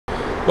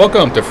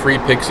Welcome to Free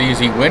Picks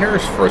Easy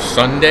Winners for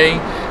Sunday,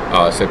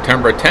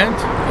 September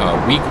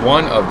 10th, week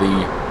 1 of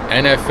the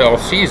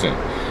NFL season.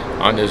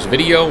 On this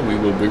video, we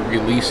will be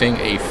releasing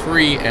a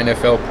free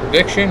NFL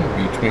prediction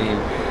between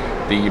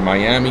the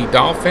Miami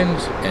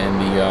Dolphins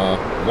and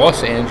the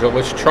Los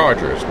Angeles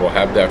Chargers. We'll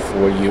have that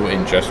for you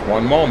in just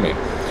one moment.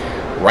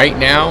 Right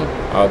now,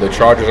 the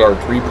Chargers are a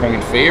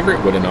 3-point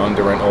favorite with an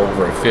under and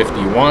over at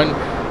 51.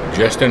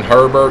 Justin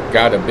Herbert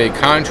got a big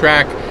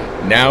contract.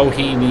 Now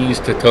he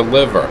needs to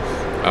deliver.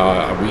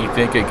 We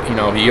think,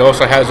 he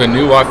also has a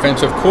new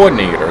offensive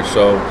coordinator,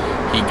 so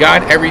he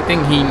got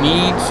everything he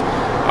needs.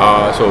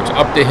 So it's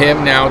up to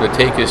him now to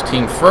take his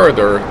team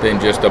further than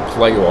just a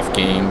playoff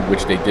game,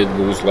 which they did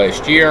lose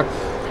last year.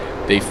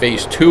 They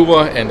faced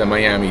Tua and the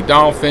Miami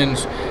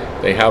Dolphins.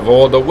 They have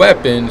all the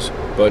weapons,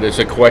 but it's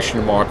a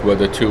question mark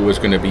whether Tua is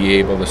going to be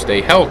able to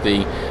stay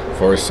healthy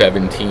for a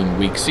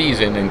 17-week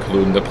season,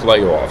 including the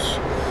playoffs.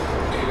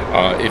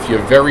 If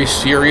you're very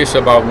serious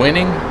about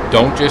winning,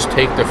 don't just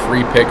take the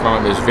free pick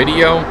on this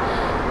video.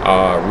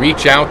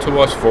 Reach out to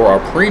us for our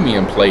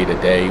premium play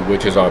today,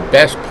 which is our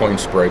best point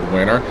spread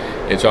winner.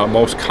 It's our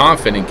most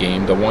confident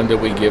game, the one that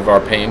we give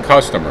our paying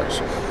customers.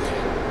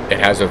 It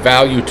has a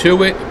value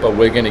to it, but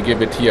we're going to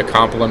give it to you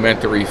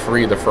complimentary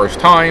free the first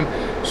time,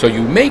 so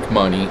you make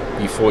money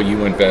before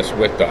you invest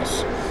with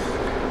us.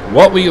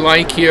 What we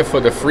like here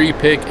for the free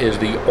pick is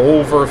the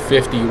over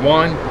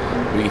 51.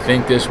 We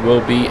think this will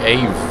be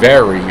a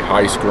very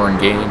high-scoring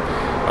game.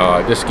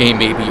 This game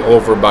may be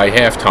over by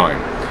halftime.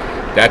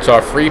 That's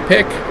our free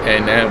pick,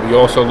 and we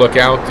also look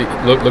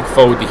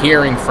forward to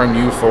hearing from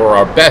you for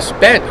our best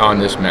bet on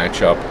this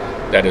matchup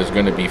that is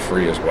going to be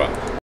free as well.